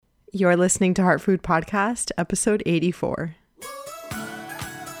You're listening to Heart Food Podcast, episode 84.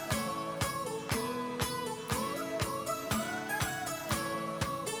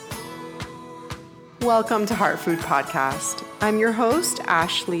 Welcome to Heart Food Podcast. I'm your host,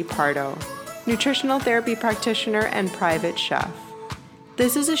 Ashley Pardo, nutritional therapy practitioner and private chef.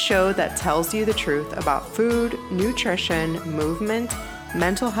 This is a show that tells you the truth about food, nutrition, movement,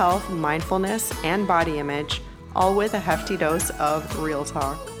 mental health, mindfulness, and body image, all with a hefty dose of real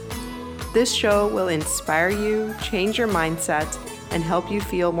talk. This show will inspire you, change your mindset, and help you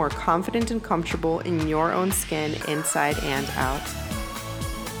feel more confident and comfortable in your own skin, inside and out.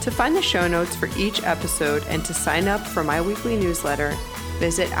 To find the show notes for each episode and to sign up for my weekly newsletter,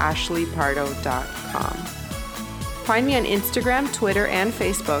 visit ashleypardo.com. Find me on Instagram, Twitter, and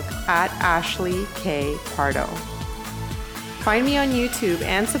Facebook at Ashley K. Pardo. Find me on YouTube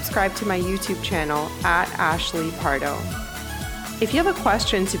and subscribe to my YouTube channel at Ashley Pardo. If you have a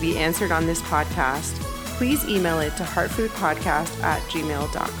question to be answered on this podcast, please email it to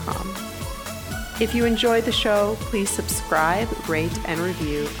heartfoodpodcast@gmail.com. If you enjoyed the show, please subscribe, rate, and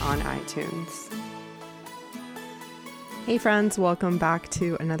review on iTunes. Hey friends, welcome back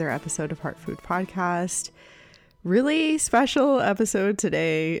to another episode of Heart Food Podcast. Really special episode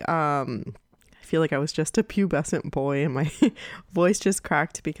today. I feel like I was just a pubescent boy and my voice just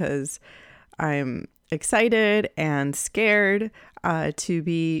cracked because I'm excited and scared to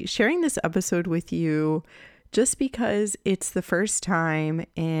be sharing this episode with you, just because it's the first time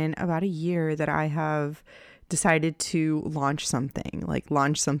in about a year that I have decided to launch something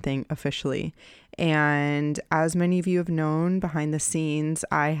officially. And as many of you have known behind the scenes,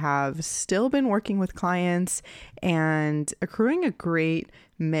 I have still been working with clients and accruing a great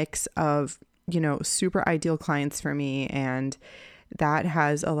mix of, super ideal clients for me. And that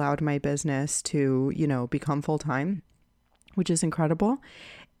has allowed my business to, become full-time, which is incredible.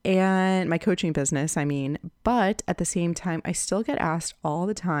 And my coaching business, but at the same time, I still get asked all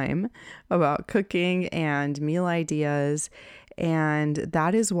the time about cooking and meal ideas. And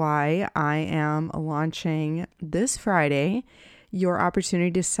that is why I am launching this Friday your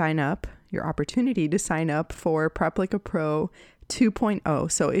opportunity to sign up for Prep Like a Pro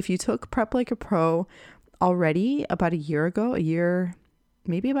 2.0. So if you took Prep Like a Pro already about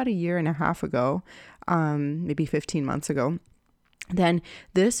maybe about a year and a half ago, maybe 15 months ago, then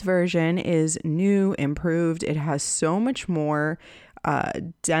this version is new, improved. It has so much more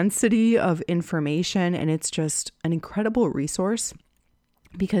density of information, and it's just an incredible resource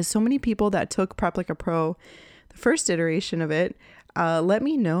because so many people that took Prep Like a Pro, the first iteration of it, let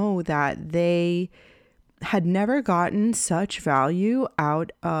me know that they had never gotten such value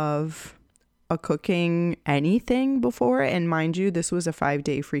out of a cooking anything before. And mind you, this was a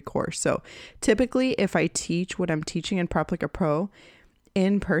 5-day free course. So typically if I teach what I'm teaching in Prep Like a Pro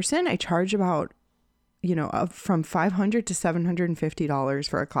in person, I charge about, from $500 to $750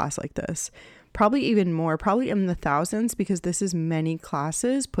 for a class like this. Probably even more, probably in the thousands, because this is many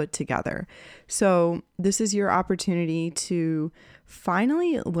classes put together. So this is your opportunity to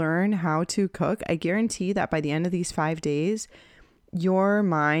finally learn how to cook. I guarantee that by the end of these 5 days, your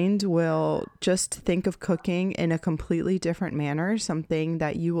mind will just think of cooking in a completely different manner, something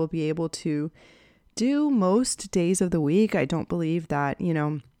that you will be able to do most days of the week. I don't believe that,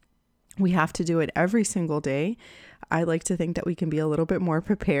 we have to do it every single day. I like to think that we can be a little bit more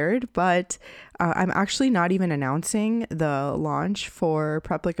prepared, but I'm actually not even announcing the launch for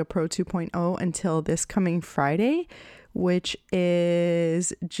Prep Like a Pro 2.0 until this coming Friday, which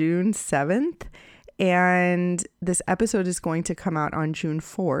is June 7th. And this episode is going to come out on June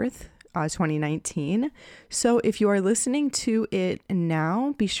 4th, 2019. So if you are listening to it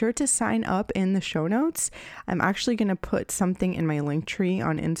now, be sure to sign up in the show notes. I'm actually going to put something in my link tree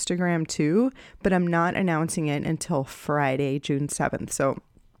on Instagram too, but I'm not announcing it until Friday, June 7th. So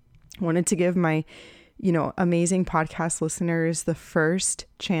I wanted to give my, amazing podcast listeners the first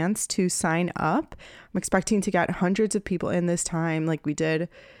chance to sign up. I'm expecting to get hundreds of people in this time like we did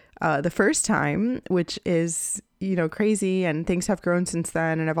the first time, which is, crazy, and things have grown since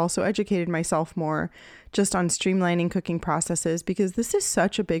then. And I've also educated myself more just on streamlining cooking processes, because this is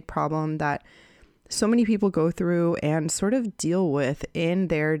such a big problem that so many people go through and sort of deal with in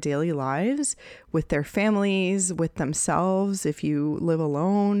their daily lives, with their families, with themselves. If you live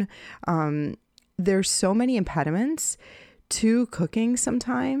alone, there's so many impediments to cooking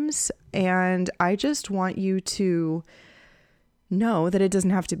sometimes. And I just want you to know that it doesn't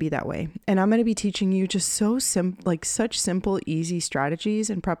have to be that way. And I'm going to be teaching you just such simple, easy strategies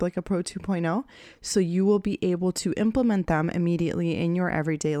in Prep Like a Pro 2.0. So you will be able to implement them immediately in your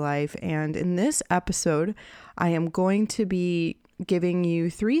everyday life. And in this episode, I am going to be giving you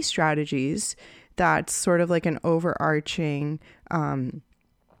 3 strategies that's sort of like an overarching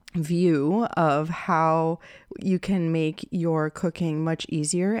view of how you can make your cooking much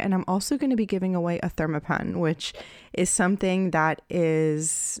easier. And I'm also going to be giving away a Thermapen, which is something that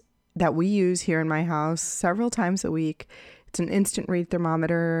we use here in my house several times a week. It's an instant read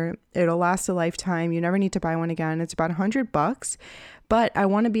thermometer. It'll last a lifetime. You never need to buy one again. It's about $100, but I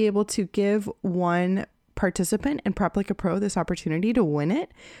want to be able to give one participant in Prep Like a Pro this opportunity to win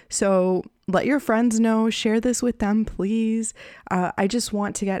it. So let your friends know, share this with them, please. I just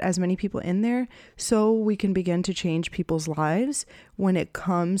want to get as many people in there so we can begin to change people's lives when it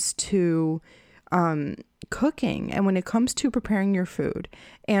comes to cooking and when it comes to preparing your food.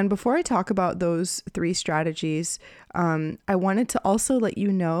 And before I talk about those 3 strategies, I wanted to also let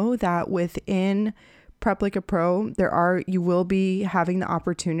you know that within Prep Like a Pro, you will be having the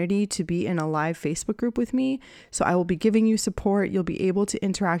opportunity to be in a live Facebook group with me. So I will be giving you support. You'll be able to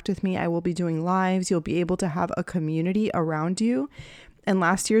interact with me. I will be doing lives. You'll be able to have a community around you. And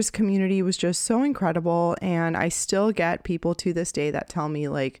last year's community was just so incredible. And I still get people to this day that tell me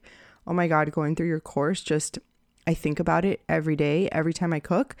like, oh my God, going through your course, I think about it every day, every time I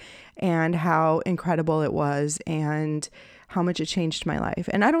cook, and how incredible it was and how much it changed my life.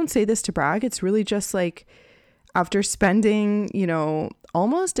 And I don't say this to brag. It's really just like after spending,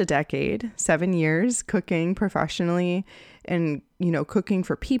 almost a decade, 7 years cooking professionally and, cooking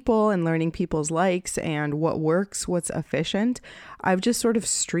for people and learning people's likes and what works, what's efficient, I've just sort of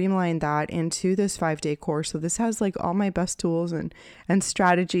streamlined that into this 5-day course. So this has like all my best tools and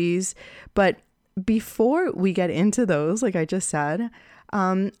strategies. But before we get into those, like I just said,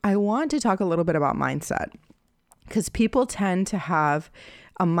 I want to talk a little bit about mindset, because people tend to have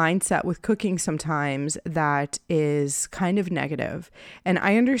a mindset with cooking sometimes that is kind of negative. And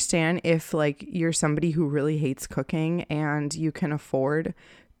I understand if like you're somebody who really hates cooking and you can afford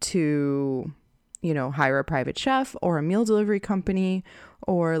to, hire a private chef or a meal delivery company,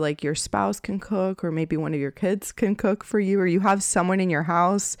 or like your spouse can cook, or maybe one of your kids can cook for you, or you have someone in your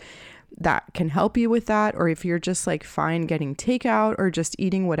house that can help you with that. Or if you're just like fine getting takeout or just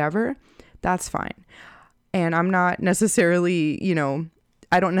eating whatever, that's fine. And I'm not necessarily,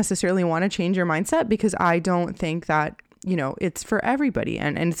 I don't necessarily want to change your mindset, because I don't think that, it's for everybody.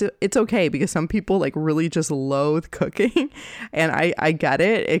 And it's okay, because some people like really just loathe cooking and I get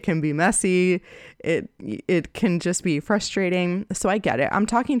it. It can be messy. It can just be frustrating. So I get it. I'm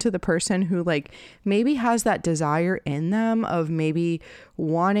talking to the person who like maybe has that desire in them of maybe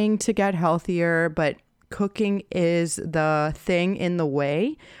wanting to get healthier, but cooking is the thing in the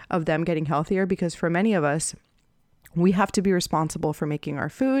way of them getting healthier, because for many of us, we have to be responsible for making our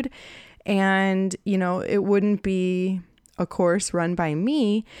food. And, it wouldn't be a course run by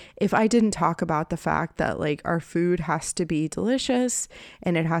me if I didn't talk about the fact that like our food has to be delicious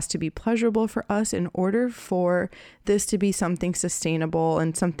and it has to be pleasurable for us in order for this to be something sustainable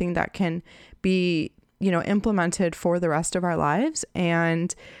and something that can be, implemented for the rest of our lives.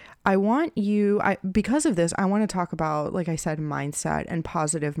 And because of this, I want to talk about, like I said, mindset and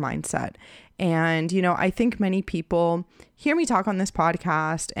positive mindset. And, I think many people hear me talk on this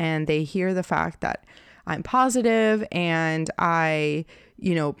podcast and they hear the fact that I'm positive and I,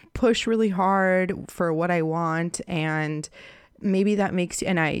 push really hard for what I want. And maybe that makes,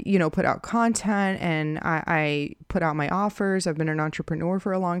 and I, put out content and I put out my offers. I've been an entrepreneur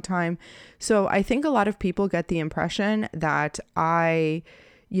for a long time. So I think a lot of people get the impression that I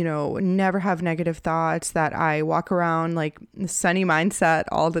never have negative thoughts, that I walk around like sunny mindset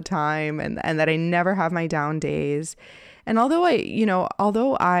all the time, and that I never have my down days. And although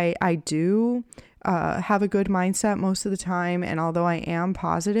I do have a good mindset most of the time, and although I am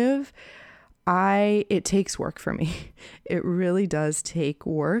positive, it takes work for me. It really does take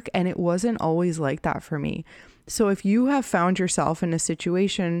work, and it wasn't always like that for me. So if you have found yourself in a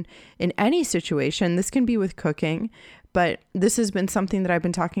situation, in any situation, this can be with cooking, but this has been something that I've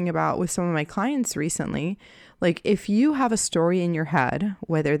been talking about with some of my clients recently. Like if you have a story in your head,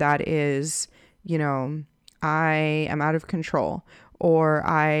 whether that is, I am out of control, or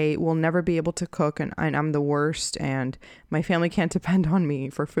I will never be able to cook and I'm the worst and my family can't depend on me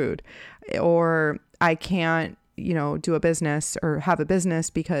for food, or I can't, do a business or have a business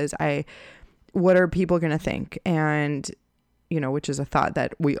because what are people going to think? And which is a thought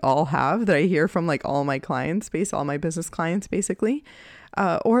that we all have, that I hear from like all my clients, all my business clients, basically.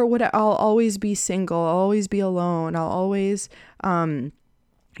 Or I'll always be single. I'll always be alone. I'll always, my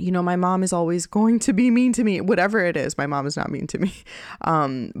mom is always going to be mean to me. Whatever it is, my mom is not mean to me.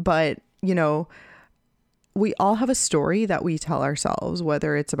 But, we all have a story that we tell ourselves,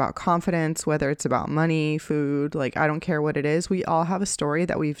 whether it's about confidence, whether it's about money, food, like I don't care what it is. We all have a story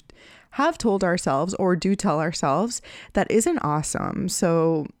that have told ourselves or do tell ourselves that isn't awesome.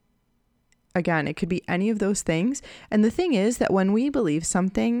 So again, it could be any of those things. And the thing is that when we believe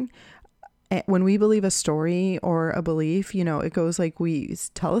something, when we believe a story or a belief, you know, it goes like we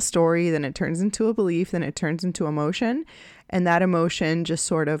tell a story, then it turns into a belief, then it turns into emotion. And that emotion just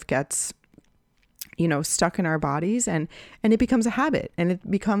sort of gets, you know, stuck in our bodies, and it becomes a habit, and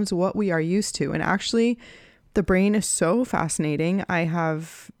it becomes what we are used to. And actually, the brain is so fascinating. I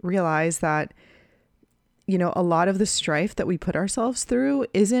have realized that, you know, a lot of the strife that we put ourselves through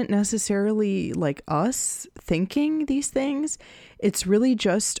isn't necessarily like us thinking these things. It's really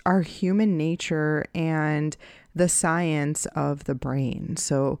just our human nature and the science of the brain.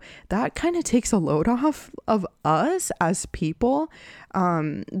 So that kind of takes a load off of us as people.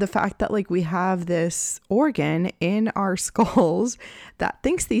 The fact that like we have this organ in our skulls that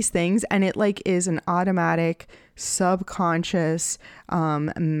thinks these things, and it like is an automatic subconscious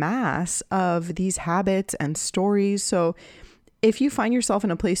mass of these habits and stories. So if you find yourself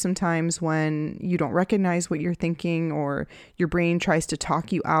in a place sometimes when you don't recognize what you're thinking, or your brain tries to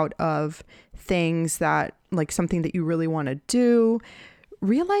talk you out of things that like something that you really want to do,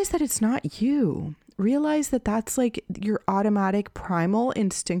 realize that it's not you. Realize that that's like your automatic primal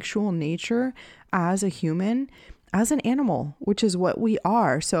instinctual nature as a human, as an animal, which is what we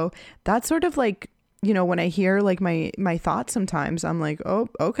are. So that's sort of like, you know, when I hear like my thoughts sometimes, I'm like, oh,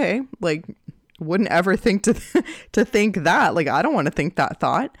 okay, like wouldn't ever think to think that. Like, I don't want to think that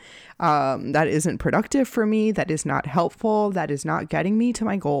thought. That isn't productive for me. That is not helpful. That is not getting me to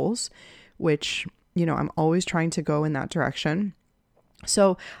my goals, which, you know, I'm always trying to go in that direction.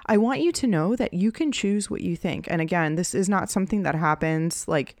 So I want you to know that you can choose what you think. And again, this is not something that happens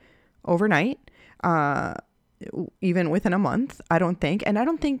like overnight, even within a month, I don't think. And I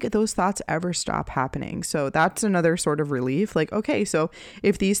don't think those thoughts ever stop happening. So that's another sort of relief. Like, okay, so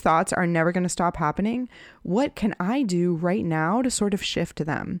if these thoughts are never going to stop happening, what can I do right now to sort of shift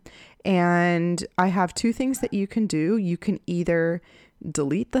them? And I have two things that you can do. You can either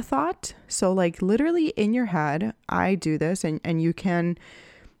delete the thought. So like literally in your head, I do this, and you can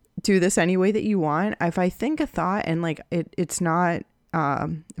do this any way that you want. If I think a thought and like it's not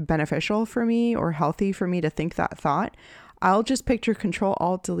beneficial for me or healthy for me to think that thought, I'll just picture Control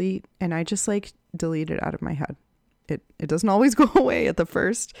Alt Delete, and I just like delete it out of my head. It doesn't always go away at the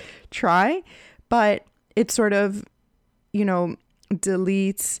first try, but it sort of, you know,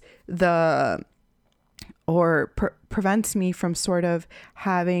 deletes or prevents me from sort of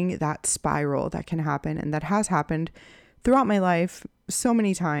having that spiral that can happen, and that has happened throughout my life so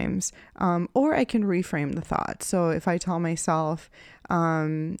many times. Or I can reframe the thought. So if I tell myself,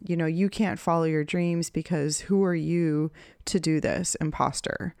 you know, you can't follow your dreams because who are you to do this,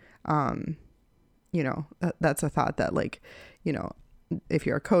 imposter? You know, that's a thought that, like, you know, if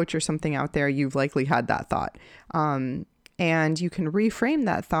you're a coach or something out there, you've likely had that thought. And you can reframe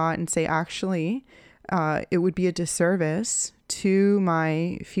that thought and say, actually, it would be a disservice to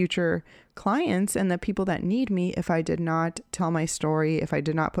my future clients and the people that need me if I did not tell my story, if I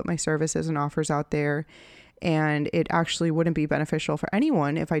did not put my services and offers out there, and it actually wouldn't be beneficial for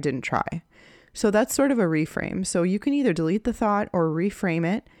anyone if I didn't try. So that's sort of a reframe. So you can either delete the thought or reframe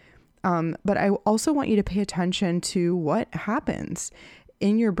it. But I also want you to pay attention to what happens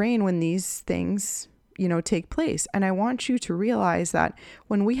in your brain when these things, you know, take place. And I want you to realize that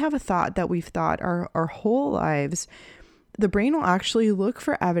when we have a thought that we've thought our whole lives, the brain will actually look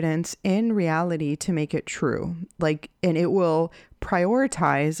for evidence in reality to make it true. Like, and it will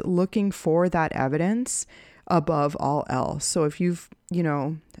prioritize looking for that evidence above all else. So if you've, you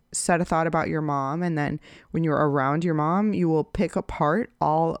know, said a thought about your mom, and then when you're around your mom, you will pick apart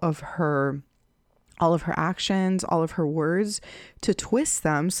all of her actions, all of her words, to twist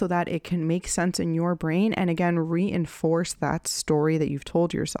them so that it can make sense in your brain, and again, reinforce that story that you've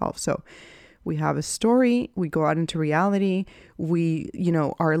told yourself. So we have a story, we go out into reality, we, you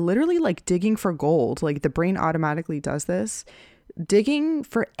know, are literally like digging for gold. Like the brain automatically does this, digging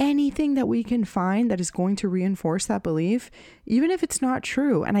for anything that we can find that is going to reinforce that belief, even if it's not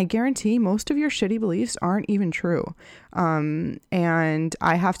true. And I guarantee most of your shitty beliefs aren't even true. And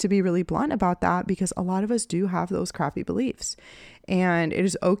I have to be really blunt about that, because a lot of us do have those crappy beliefs, and it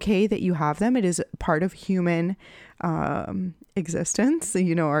is okay that you have them. It is part of human existence,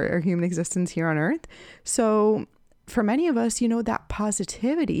 you know, our human existence here on earth. So for many of us, you know, that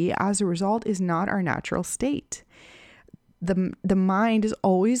positivity as a result is not our natural state. The mind is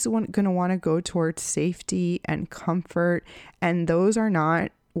always going to want to go towards safety and comfort, and those are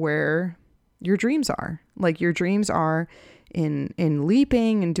not where your dreams are. Like your dreams are in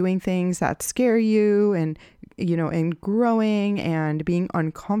leaping and doing things that scare you, and and growing and being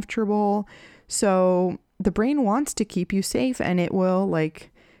uncomfortable. So the brain wants to keep you safe, and it will,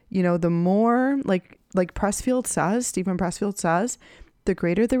 like, the more, like Pressfield says, Stephen Pressfield says, the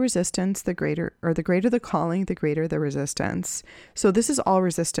greater the resistance, the greater the calling, the greater the resistance. So this is all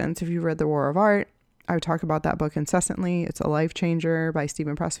resistance. If you've read The War of Art, I would talk about that book incessantly. It's a life changer by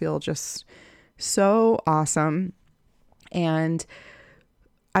Stephen Pressfield. Just so awesome. And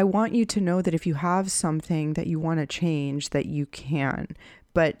I want you to know that if you have something that you want to change, that you can,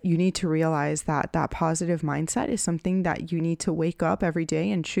 but you need to realize that that positive mindset is something that you need to wake up every day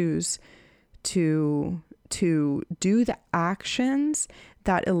and choose to do the actions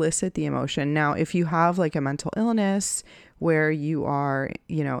that elicit the emotion. Now, if you have like a mental illness where you are,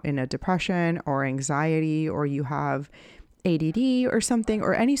 in a depression or anxiety, or you have ADD or something,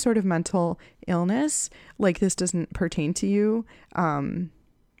 or any sort of mental illness, like this doesn't pertain to you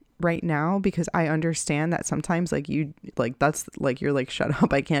right now, because I understand that sometimes you're like, shut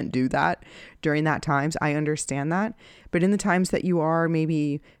up, I can't do that during that times. I understand that. But in the times that you are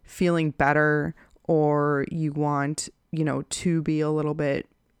maybe feeling better, or you want, to be a little bit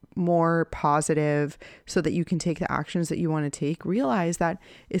more positive so that you can take the actions that you want to take, realize that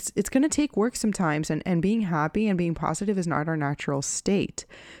it's going to take work sometimes, and being happy and being positive is not our natural state.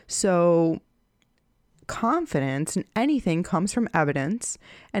 So confidence in anything comes from evidence,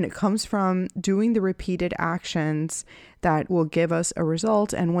 and it comes from doing the repeated actions that will give us a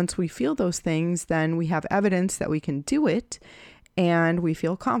result. And once we feel those things, then we have evidence that we can do it, and we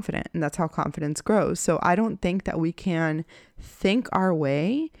feel confident, and that's how confidence grows. So I don't think that we can think our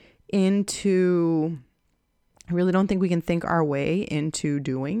way into, I really don't think we can think our way into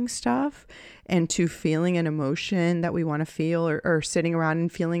doing stuff and to feeling an emotion that we want to feel, or sitting around and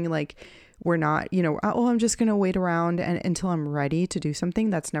feeling like we're not, oh, I'm just going to wait around until I'm ready to do something.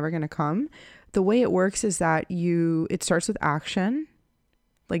 That's never going to come. The way it works is that it starts with action.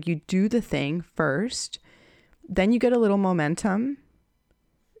 Like you do the thing first, then you get a little momentum,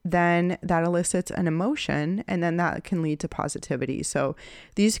 then that elicits an emotion, and then that can lead to positivity. So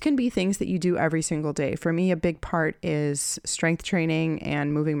these can be things that you do every single day. For me, a big part is strength training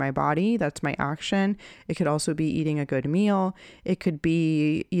and moving my body. That's my action. It could also be eating a good meal. It could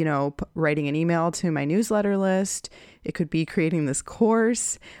be, writing an email to my newsletter list. It could be creating this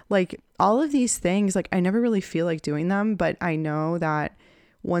course. Like all of these things, like I never really feel like doing them, but I know that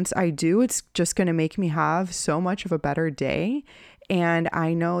once I do, it's just going to make me have so much of a better day. And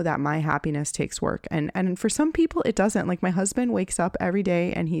I know that my happiness takes work. And for some people, it doesn't. Like my husband wakes up every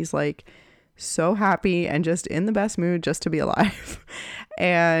day and he's like so happy and just in the best mood just to be alive.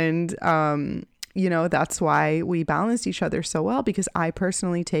 And, that's why we balanced each other so well, because I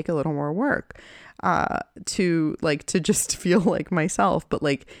personally take a little more work to just feel like myself. But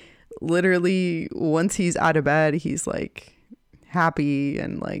like literally once he's out of bed, he's like happy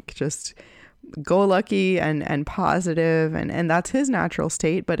and like just go lucky and positive, and that's his natural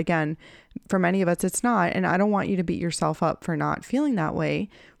state. But again, for many of us it's not, and I don't want you to beat yourself up for not feeling that way.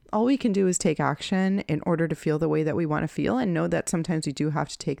 All we can do is take action in order to feel the way that we want to feel, and know that sometimes we do have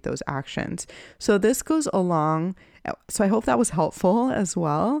to take those actions. So this goes along, so I hope that was helpful as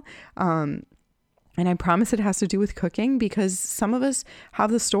well. And I promise it has to do with cooking, because some of us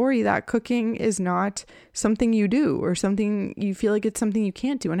have the story that cooking is not something you do, or something you feel like it's something you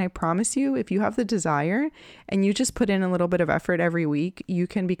can't do. And I promise you, if you have the desire and you just put in a little bit of effort every week, you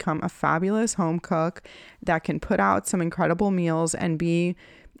can become a fabulous home cook that can put out some incredible meals and be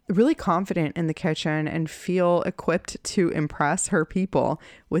really confident in the kitchen and feel equipped to impress her people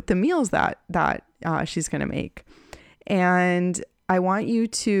with the meals that she's going to make. And I want you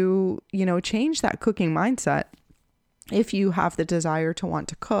to, change that cooking mindset if you have the desire to want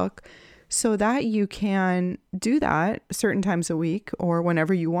to cook, so that you can do that certain times a week or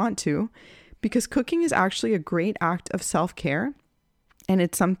whenever you want to, because cooking is actually a great act of self-care. And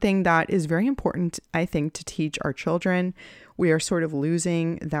it's something that is very important, I think, to teach our children. We are sort of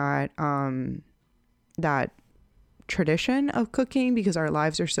losing that tradition of cooking because our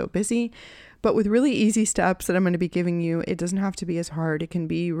lives are so busy. But with really easy steps that I'm going to be giving you, it doesn't have to be as hard. It can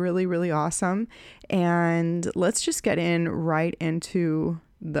be really, really awesome. And let's just get right into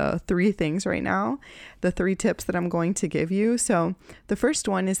the 3 things right now, the 3 tips that I'm going to give you. So the first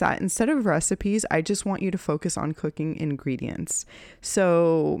one is that instead of recipes, I just want you to focus on cooking ingredients.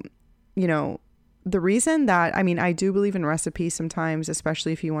 So, the reason that, I do believe in recipes sometimes,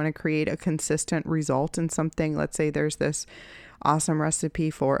 especially if you want to create a consistent result in something. Let's say there's this awesome recipe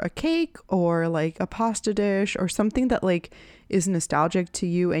for a cake or like a pasta dish or something that like is nostalgic to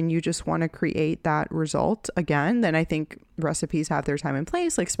you and you just want to create that result again, then I think recipes have their time and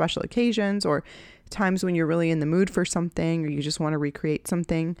place, like special occasions or times when you're really in the mood for something or you just want to recreate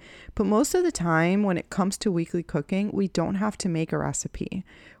something. But most of the time when it comes to weekly cooking, we don't have to make a recipe.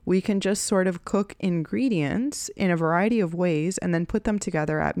 We can just sort of cook ingredients in a variety of ways and then put them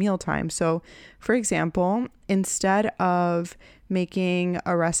together at mealtime. So for example, instead of making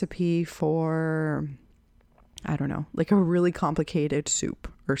a recipe for, I don't know, like a really complicated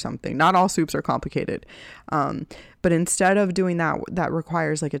soup or something. Not all soups are complicated. But instead of doing that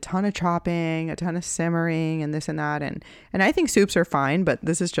requires like a ton of chopping, a ton of simmering and this and that. And I think soups are fine, but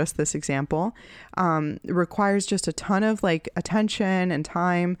this is just this example. It requires just a ton of like attention and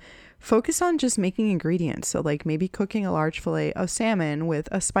time. Focus on just making ingredients. So like maybe cooking a large fillet of salmon with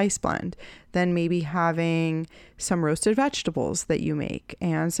a spice blend, then maybe having some roasted vegetables that you make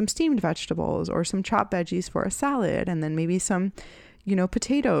and some steamed vegetables or some chopped veggies for a salad, and then maybe some,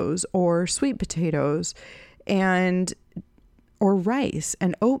 potatoes or sweet potatoes and or rice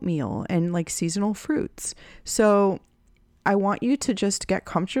and oatmeal and like seasonal fruits. So I want you to just get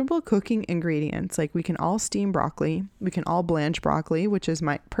comfortable cooking ingredients. Like we can all steam broccoli. We can all blanch broccoli, which is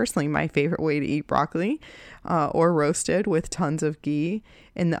personally my favorite way to eat broccoli, or roasted with tons of ghee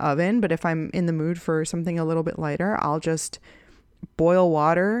in the oven. But if I'm in the mood for something a little bit lighter, I'll just boil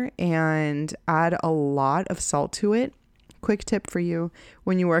water and add a lot of salt to it. Quick tip for you: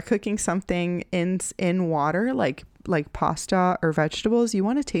 when you are cooking something in water, like pasta or vegetables, you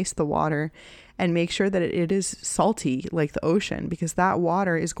want to taste the water and make sure that it is salty like the ocean, because that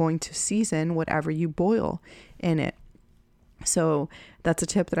water is going to season whatever you boil in it. So that's a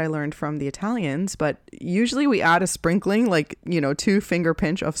tip that I learned from the Italians, but usually we add a sprinkling, like, 2 finger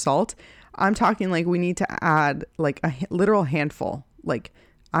pinch of salt. I'm talking like we need to add like a literal handful. Like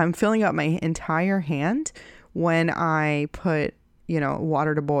I'm filling up my entire hand when I put,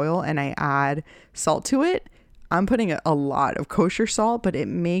 water to boil and I add salt to it. I'm putting a lot of kosher salt, but it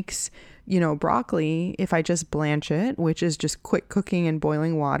makes, broccoli, if I just blanch it, which is just quick cooking in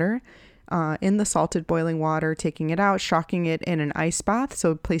boiling water, in the salted boiling water, taking it out, shocking it in an ice bath.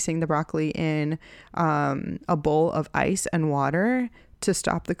 So placing the broccoli in a bowl of ice and water to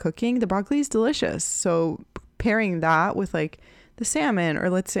stop the cooking. The broccoli is delicious. So pairing that with like the salmon, or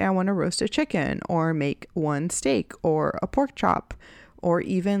let's say I want to roast a chicken or make one steak or a pork chop, or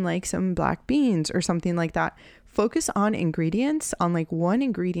even like some black beans or something like that. Focus on ingredients, on like one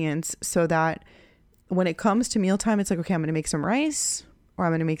ingredient, so that when it comes to mealtime, it's like, okay, I'm going to make some rice, or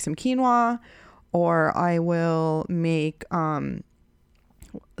I'm going to make some quinoa, or I will make some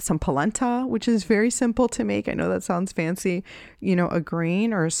polenta, which is very simple to make. I know that sounds fancy, a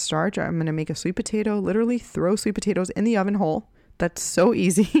grain or a starch. I'm going to make a sweet potato, literally throw sweet potatoes in the oven hole. That's so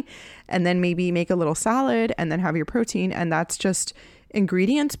easy. And then maybe make a little salad and then have your protein. And that's just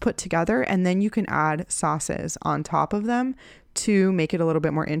ingredients put together, and then you can add sauces on top of them to make it a little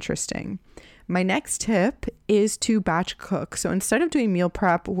bit more interesting. My next tip is to batch cook. So instead of doing meal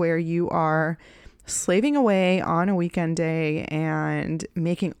prep where you are slaving away on a weekend day and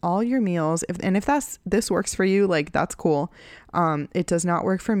making all your meals, if this works for you, like that's cool. It does not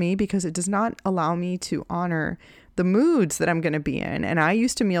work for me because it does not allow me to honor the moods that I'm going to be in. And I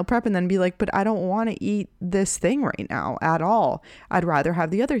used to meal prep and then be like, but I don't want to eat this thing right now at all. I'd rather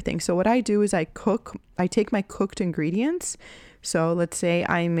have the other thing. So what I do is I take my cooked ingredients. So let's say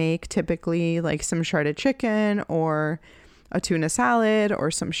I make typically like some shredded chicken or a tuna salad or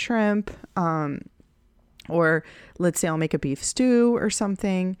some shrimp, or let's say I'll make a beef stew or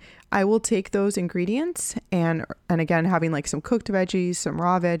something. I will take those ingredients and again, having like some cooked veggies, some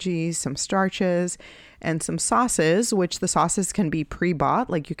raw veggies, some starches, and some sauces, which the sauces can be pre-bought.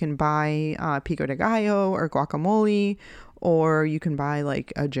 Like you can buy pico de gallo or guacamole, or you can buy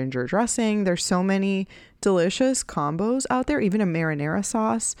like a ginger dressing. There's so many delicious combos out there, even a marinara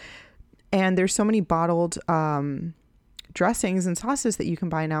sauce. And there's so many bottled dressings and sauces that you can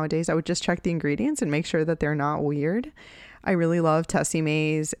buy nowadays. I would just check the ingredients and make sure that they're not weird. I really love Tessie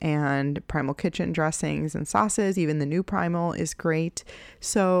Mae's and Primal Kitchen dressings and sauces. Even the new Primal is great.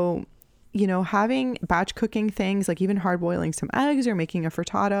 So, having batch cooking things, like even hard boiling some eggs or making a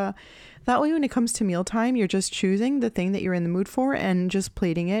frittata, that way when it comes to mealtime, you're just choosing the thing that you're in the mood for and just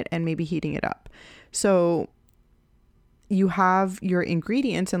plating it and maybe heating it up. So you have your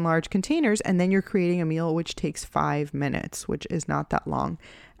ingredients in large containers, and then you're creating a meal which takes 5 minutes, which is not that long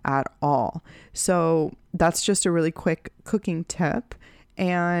at all. So that's just a really quick cooking tip.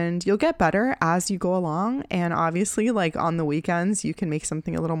 and you'll get better as you go along. And obviously, like on the weekends, you can make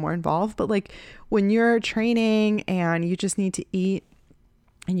something a little more involved. But like when you're training and you just need to eat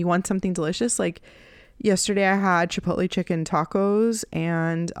and you want something delicious, like yesterday I had chipotle chicken tacos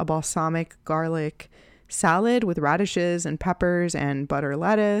and a balsamic garlic salad with radishes and peppers and butter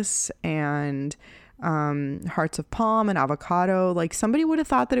lettuce and hearts of palm and avocado. Like somebody would have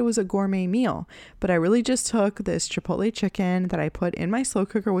thought that it was a gourmet meal, but I really just took this chipotle chicken that I put in my slow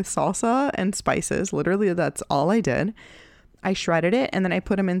cooker with salsa and spices. Literally, that's all I did. I shredded it and then I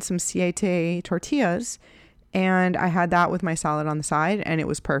put them in some siete tortillas, and I had that with my salad on the side, and it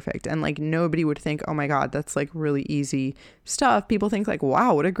was perfect. And like nobody would think, oh my God, that's like really easy stuff. People think like,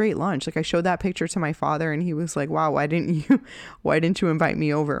 wow, what a great lunch. Like I showed that picture to my father and he was like, wow, why didn't you invite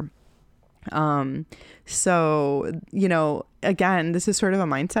me over? So, you know, again, this is sort of a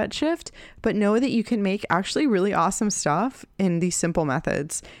mindset shift, but know that you can make actually really awesome stuff in these simple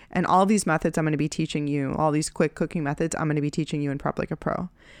methods. And all these methods I'm going to be teaching you, all these quick cooking methods I'm going to be teaching you in Prep Like a Pro.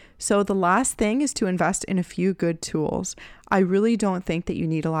 So the last thing is to invest in a few good tools. I really don't think that you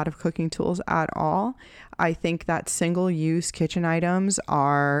need a lot of cooking tools at all. I think that single-use kitchen items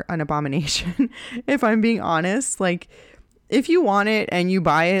are an abomination. If I'm being honest, like if you want it and you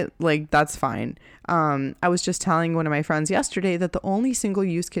buy it, like that's fine. I was just telling one of my friends yesterday that the only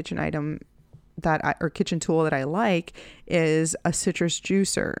single-use kitchen item or kitchen tool that I like is a citrus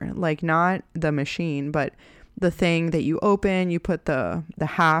juicer, like not the machine, but the thing that you open, you put the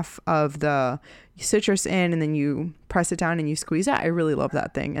half of the citrus in and then you press it down and you squeeze it. I really love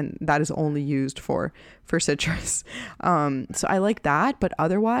that thing, and that is only used for citrus. So I like that, but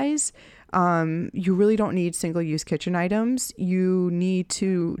otherwise, you really don't need single-use kitchen items. You need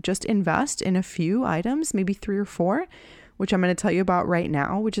to just invest in a few items, maybe 3 or 4, which I'm going to tell you about right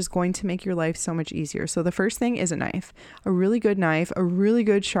now, which is going to make your life so much easier. So the first thing is a knife, a really good knife, a really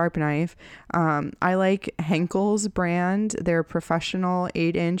good sharp knife. I like Henkel's brand, their professional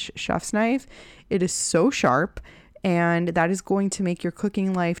 8-inch chef's knife. It is so sharp, and that is going to make your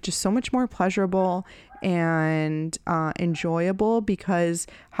cooking life just so much more pleasurable and enjoyable, because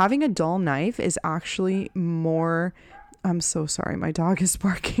having a dull knife is actually more... I'm so sorry. My dog is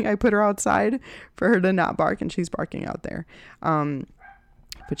barking. I put her outside for her to not bark, and she's barking out there.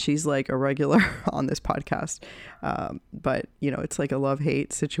 But she's like a regular on this podcast. But you know, it's like a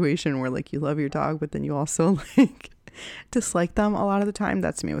love-hate situation where like you love your dog, but then you also like dislike them a lot of the time.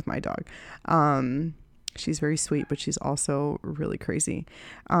 That's me with my dog. She's very sweet, but she's also really crazy.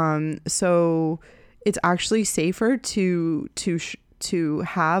 So it's actually safer to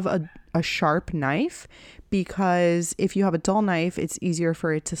have a sharp knife, because if you have a dull knife, it's easier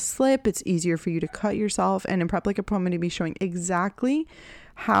for it to slip. It's easier for you to cut yourself. And in Prep Like a Pro, I'm going to be showing exactly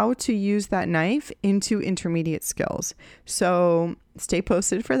how to use that knife into intermediate skills. So stay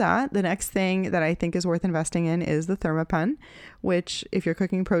posted for that. The next thing that I think is worth investing in is the ThermaPen, which if you're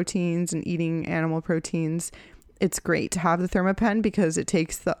cooking proteins and eating animal proteins, it's great to have the ThermaPen because it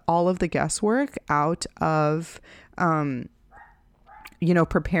takes all of the guesswork out of,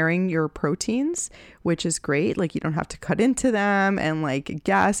 preparing your proteins, which is great. Like you don't have to cut into them and like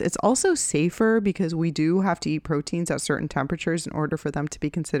guess. It's also safer because we do have to eat proteins at certain temperatures in order for them to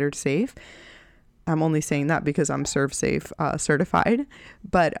be considered safe. I'm only saying that because I'm ServSafe certified,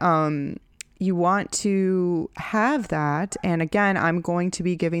 but you want to have that. And again, I'm going to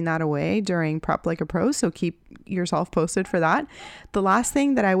be giving that away during Prep Like a Pro, so keep yourself posted for that. The last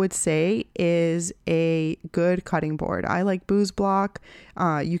thing that I would say is a good cutting board. I like Booz Block.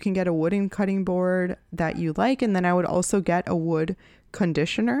 You can get a wooden cutting board that you like, and then I would also get a wood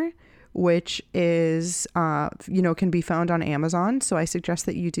conditioner, which is, can be found on Amazon. So I suggest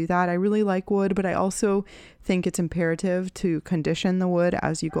that you do that. I really like wood, but I also think it's imperative to condition the wood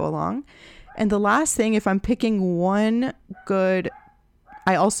as you go along. And the last thing, if I'm picking one good,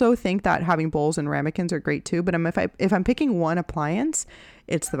 I also think that having bowls and ramekins are great too. But if I'm picking one appliance,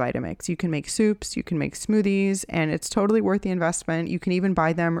 it's the Vitamix. You can make soups, you can make smoothies, and it's totally worth the investment. You can even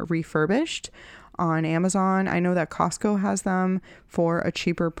buy them refurbished on Amazon. I know that Costco has them for a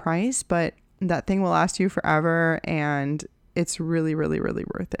cheaper price, but that thing will last you forever, and it's really, really, really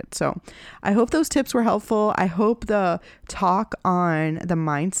worth it. So I hope those tips were helpful. I hope the talk on the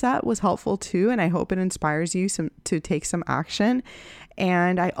mindset was helpful too. And I hope it inspires you to take some action.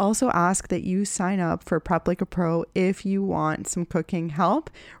 And I also ask that you sign up for Prep Like a Pro if you want some cooking help.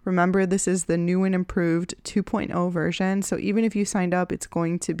 Remember, this is the new and improved 2.0 version. So even if you signed up, it's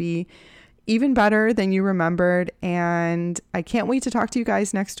going to be even better than you remembered. And I can't wait to talk to you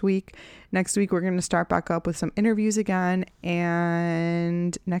guys next week. Next week, we're going to start back up with some interviews again. And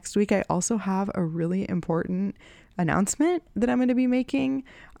And next week, I also have a really important announcement that I'm going to be making.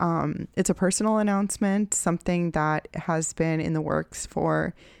 It's a personal announcement, something that has been in the works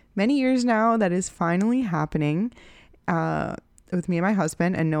for many years now that is finally happening with me and my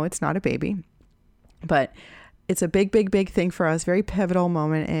husband. And no, it's not a baby, but it's a big thing for us, very pivotal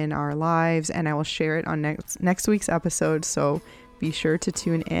moment in our lives. And I will share it on next week's episode. So be sure to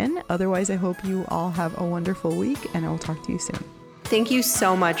tune in. Otherwise, I hope you all have a wonderful week, and I will talk to you soon. Thank you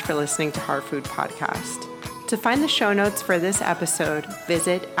so much for listening to Heart Food Podcast. To find the show notes for this episode,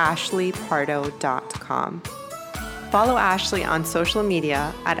 visit ashleypardo.com. Follow Ashley on social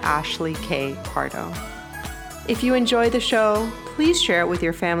media at Ashley K. Pardo. If you enjoy the show, please share it with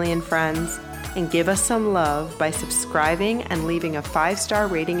your family and friends, and give us some love by subscribing and leaving a 5-star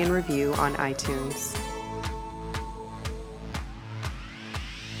rating and review on iTunes.